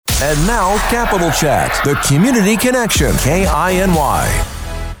And now, Capital Chat, the community connection, KINY.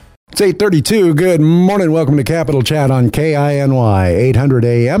 It's 8:32. Good morning. Welcome to Capital Chat on KINY, 800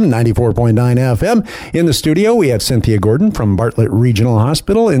 AM, 94.9 FM. In the studio, we have Cynthia Gordon from Bartlett Regional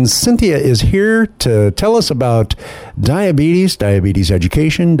Hospital. And Cynthia is here to tell us about diabetes, diabetes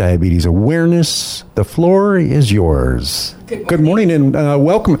education, diabetes awareness. The floor is yours. Good morning and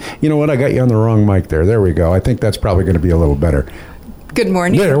welcome. You know what? I got you on the wrong mic there. There we go. I think that's probably going to be a little better. Good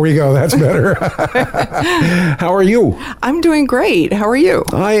morning. There we go. That's better. How are you? I'm doing great. How are you?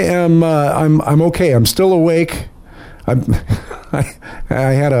 I am. I'm okay. I'm still awake. I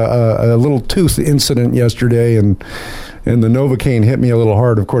had a little tooth incident yesterday, and the Novocaine hit me a little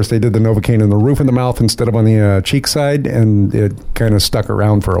hard. Of course, they did the Novocaine in the roof of the mouth instead of on the cheek side, and it kind of stuck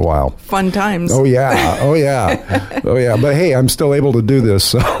around for a while. Fun times. Oh yeah. Oh yeah. Oh yeah. But hey, I'm still able to do this,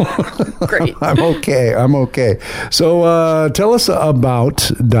 so great. I'm okay. So tell us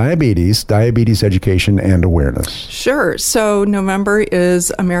about diabetes education and awareness. Sure. So November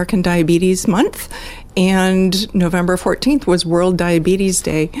is American Diabetes Month, and November 14th was World Diabetes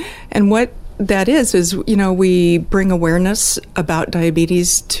Day. And what that is, you know, we bring awareness about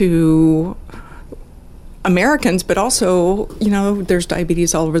diabetes to Americans, but also, you know, there's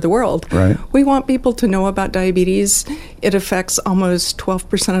diabetes all over the world. Right. We want people to know about diabetes. It affects almost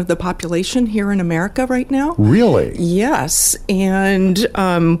 12% of the population here in America right now. Really? Yes. And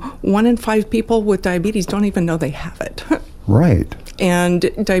 1 in 5 people with diabetes don't even know they have it. Right. And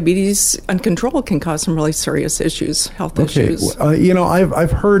diabetes uncontrolled can cause some really serious issues, health issues. You know,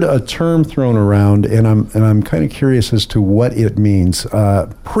 I've heard a term thrown around, and I'm kind of curious as to what it means.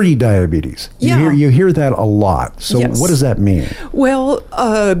 Pre-diabetes. Yeah. You hear that a lot. So Yes. what does that mean? Well,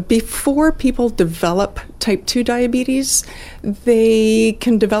 before people develop type 2 diabetes, they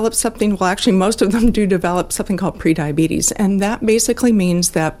can develop something, well, actually, most of them do develop something called prediabetes. And that basically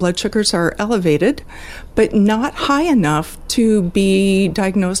means that blood sugars are elevated, but not high enough to be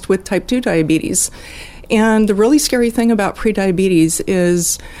diagnosed with type 2 diabetes. And the really scary thing about prediabetes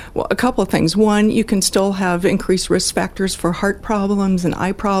is, well, a couple of things. One, you can still have increased risk factors for heart problems and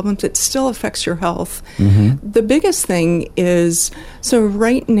eye problems. It still affects your health. Mm-hmm. The biggest thing is, so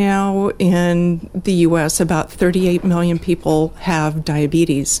right now in the U.S., about 38 million people have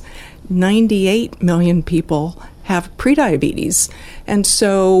diabetes. 98 million people have prediabetes. And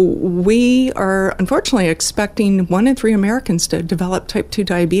so we are unfortunately expecting 1 in 3 Americans to develop type 2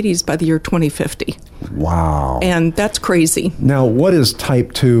 diabetes by the year 2050. Wow. And that's crazy. Now, what is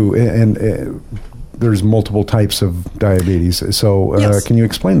type 2? And there's multiple types of diabetes. So Yes. Can you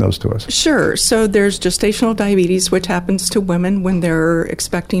explain those to us? Sure. So there's gestational diabetes, which happens to women when they're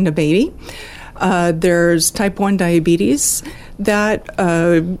expecting a baby. There's type 1 diabetes that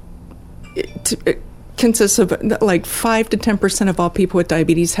consists of like 5 to 10% of all people with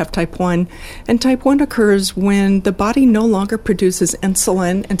diabetes have type 1. And type 1 occurs when the body no longer produces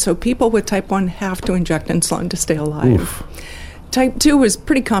insulin, and so people with type 1 have to inject insulin to stay alive. Oof. Type 2 is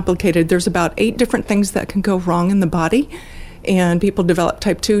pretty complicated. There's about 8 different things that can go wrong in the body, and people develop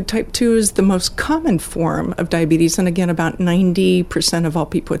type 2. Type 2 is the most common form of diabetes, and again, about 90% of all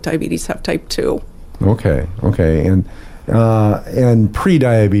people with diabetes have type 2. Okay. And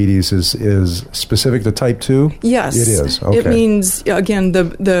pre-diabetes is specific to type 2? Yes. It is. Okay. It means, again,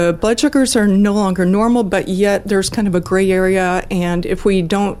 the blood sugars are no longer normal, but yet there's kind of a gray area, and if we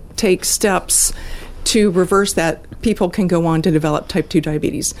don't take steps to reverse that, people can go on to develop type 2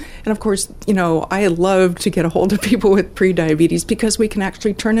 diabetes. And of course, you know, I love to get a hold of people with pre-diabetes because we can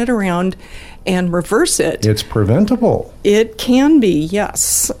actually turn it around and reverse it. It's preventable. It can be,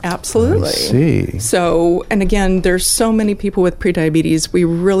 yes, absolutely. I see. So, and again, there's so many people with prediabetes. We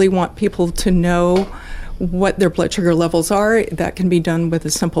really want people to know what their blood sugar levels are. That can be done with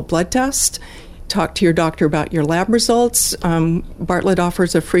a simple blood test. Talk to your doctor about your lab results. Bartlett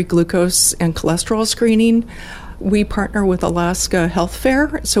offers a free glucose and cholesterol screening. We partner with Alaska Health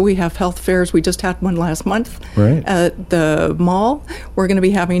Fair, so we have health fairs. We just had one last month at the mall. We're going to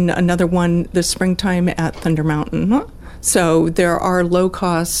be having another one this springtime at Thunder Mountain. So there are low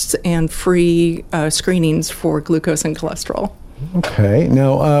costs and free screenings for glucose and cholesterol. Okay.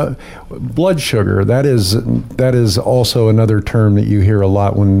 Now, blood sugar, that is also another term that you hear a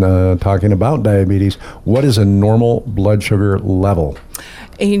lot when talking about diabetes. What is a normal blood sugar level?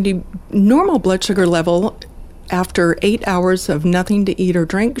 A normal blood sugar level after 8 hours of nothing to eat or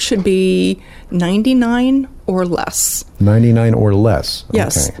drink should be 99 or less. 99 or less.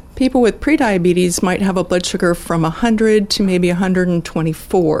 Yes. Okay. People with prediabetes might have a blood sugar from 100 to maybe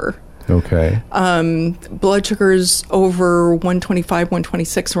 124. Okay. Blood sugars over 125,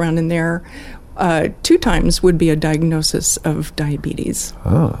 126, around in there, 2 times would be a diagnosis of diabetes.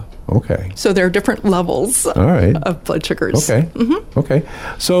 Ah. Okay. So there are different levels All right. of blood sugars. Okay. Mm-hmm. Okay.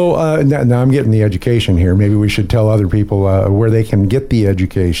 So now I'm getting the education here. Maybe we should tell other people where they can get the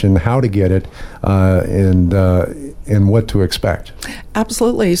education, how to get it, and what to expect.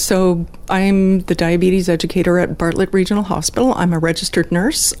 Absolutely. So I'm the diabetes educator at Bartlett Regional Hospital. I'm a registered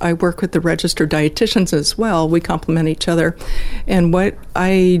nurse. I work with the registered dietitians as well. We complement each other. And what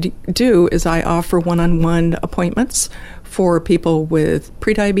I do is I offer one-on-one appointments for people with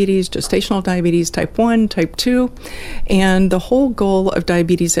prediabetes, gestational diabetes, type 1, type 2. And the whole goal of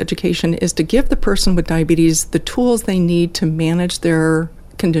diabetes education is to give the person with diabetes the tools they need to manage their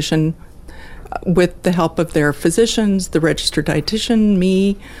condition with the help of their physicians, the registered dietitian,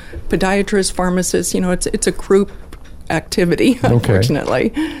 me, podiatrists, pharmacists. It's a group activity,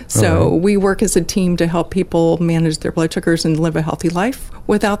 unfortunately. So we work as a team to help people manage their blood sugars and live a healthy life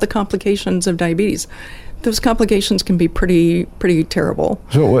without the complications of diabetes. Those complications can be pretty terrible.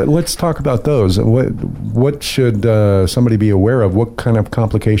 So let's talk about those. What should somebody be aware of? What kind of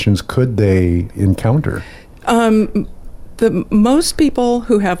complications could they encounter? Most people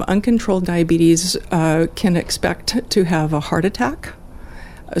who have uncontrolled diabetes can expect to have a heart attack,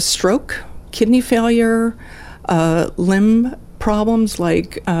 a stroke, kidney failure, limb problems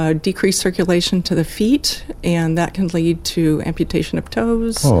like decreased circulation to the feet, and that can lead to amputation of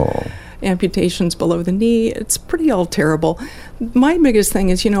toes. Amputations below the knee. It's pretty all terrible. My biggest thing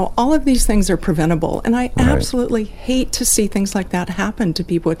is, all of these things are preventable, and I absolutely hate to see things like that happen to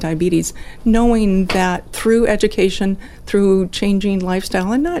people with diabetes, knowing that through education, through changing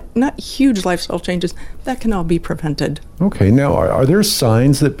lifestyle, and not huge lifestyle changes, that can all be prevented. Okay. Now, are there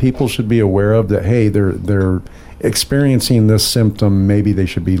signs that people should be aware of that, hey, they're experiencing this symptom, maybe they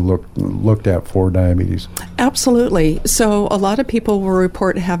should be looked at for diabetes? Absolutely. So a lot of people will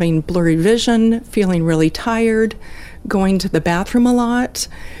report having blurry vision, feeling really tired, going to the bathroom a lot,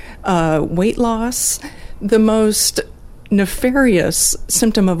 weight loss. The most nefarious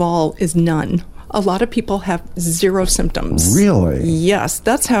symptom of all is none. A lot of people have zero symptoms. Really? Yes.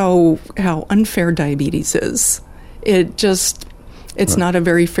 That's how unfair diabetes is. It's not a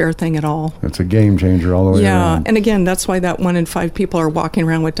very fair thing at all. It's a game changer all the way around. Yeah, and again, that's why that 1 in 5 people are walking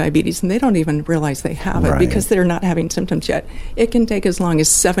around with diabetes, and they don't even realize they have it because they're not having symptoms yet. It can take as long as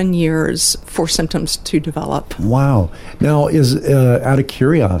 7 years for symptoms to develop. Wow. Now, out of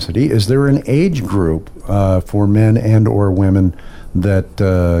curiosity, is there an age group for men and or women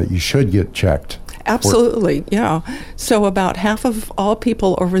that you should get checked? Absolutely, yeah. So about half of all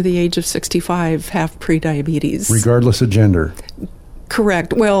people over the age of 65 have prediabetes. Regardless of gender?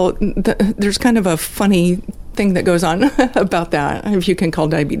 Correct. Well, there's kind of a funny thing that goes on about that, if you can call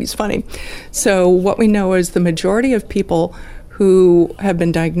diabetes funny. So what we know is the majority of people who have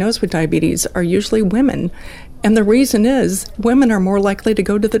been diagnosed with diabetes are usually women. And the reason is women are more likely to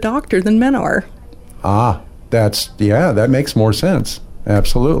go to the doctor than men are. That makes more sense.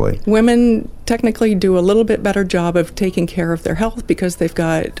 Absolutely. Women technically do a little bit better job of taking care of their health because they've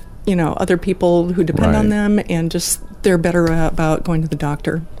got, other people who depend on them, and just they're better about going to the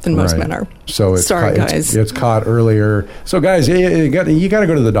doctor than most men are. So guys. It's caught earlier. So guys, you got to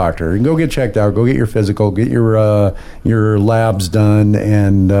go to the doctor and go get checked out. Go get your physical. Get your labs done,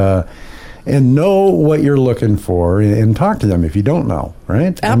 and know what you're looking for, and talk to them if you don't know.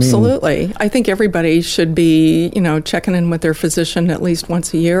 Right? Absolutely. I think everybody should be checking in with their physician at least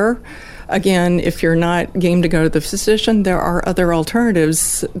once a year. Again, if you're not game to go to the physician, there are other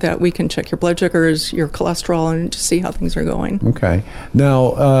alternatives that we can check your blood sugars, your cholesterol, and just see how things are going. Okay.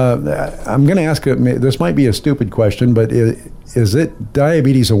 Now, I'm going to ask, this might be a stupid question, but is it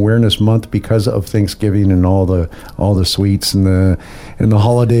Diabetes Awareness Month because of Thanksgiving and all the sweets and the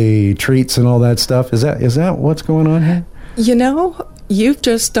holiday treats and all that stuff? Is that what's going on here? You've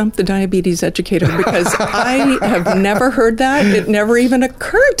just stumped the diabetes educator because I have never heard that. It never even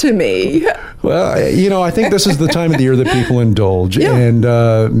occurred to me. Well, I think this is the time of the year that people indulge. Yeah.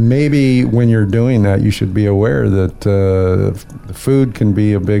 And maybe when you're doing that, you should be aware that food can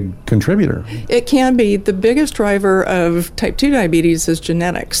be a big contributor. It can be. The biggest driver of type 2 diabetes is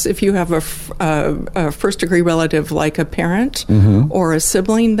genetics. If you have a first-degree relative like a parent or a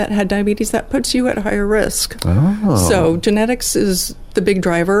sibling that had diabetes, that puts you at higher risk. Oh. So genetics is the big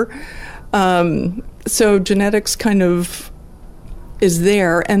driver. So genetics kind of is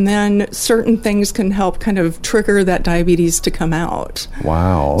there, and then certain things can help kind of trigger that diabetes to come out.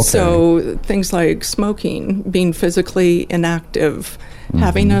 Wow. Okay. So things like smoking, being physically inactive,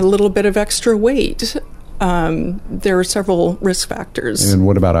 having a little bit of extra weight. There are several risk factors. And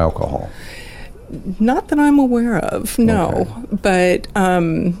what about alcohol? Not that I'm aware of, no. Okay. But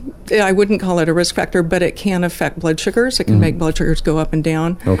I wouldn't call it a risk factor, but it can affect blood sugars. It can make blood sugars go up and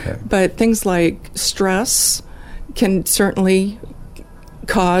down. Okay. But things like stress can certainly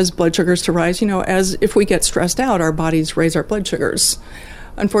cause blood sugars to rise. As if we get stressed out, our bodies raise our blood sugars.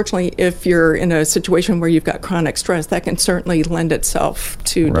 Unfortunately, if you're in a situation where you've got chronic stress, that can certainly lend itself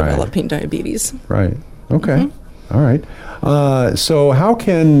to developing diabetes. Right. Okay. All right. So how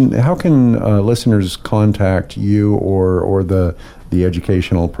can listeners contact you or the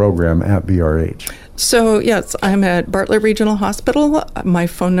educational program at BRH? So, yes, I'm at Bartlett Regional Hospital. My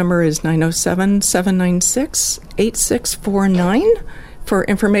phone number is 907-796-8649. For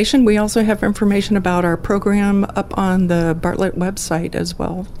information, we also have information about our program up on the Bartlett website as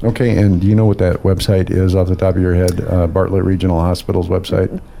well. Okay, and do you know what that website is off the top of your head, Bartlett Regional Hospital's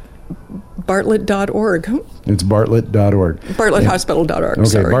website? Bartlett.org. It's bartlett.org. BartlettHospital.org. Okay,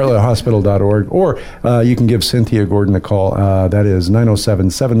 sorry. BartlettHospital.org. Or you can give Cynthia Gordon a call. That is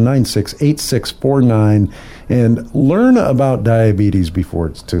 907-796-8649. And learn about diabetes before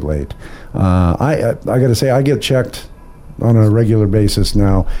it's too late. I got to say, I get checked on a regular basis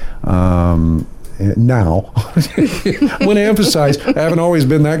now. Now, I want to emphasize, I haven't always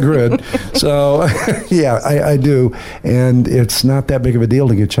been that good. So, yeah, I do. And it's not that big of a deal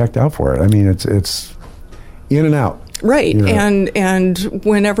to get checked out for it. I mean, it's in and out. Right. And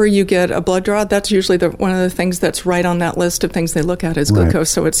whenever you get a blood draw, that's usually one of the things that's right on that list of things they look at is glucose. Right.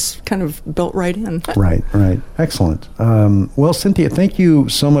 So it's kind of built right in. Right. Excellent. Well, Cynthia, thank you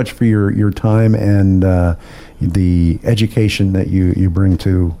so much for your time and the education that you bring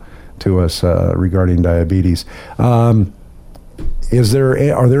to us regarding diabetes. Are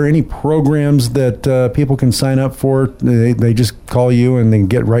there any programs that people can sign up for? They just call you and they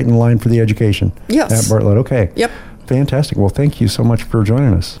get right in line for the education? Yes. At Bartlett. Okay. Yep. Fantastic. Well, thank you so much for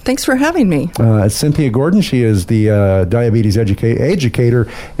joining us. Thanks for having me. Cynthia Gordon, she is the diabetes educator,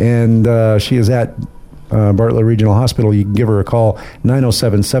 and she is at Bartlett Regional Hospital. You can give her a call,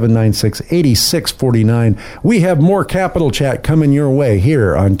 907-796-8649. We have more Capital Chat coming your way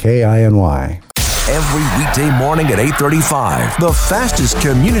here on KINY. Every weekday morning at 8:35, the fastest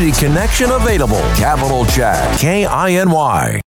community connection available. Capital Chat, KINY.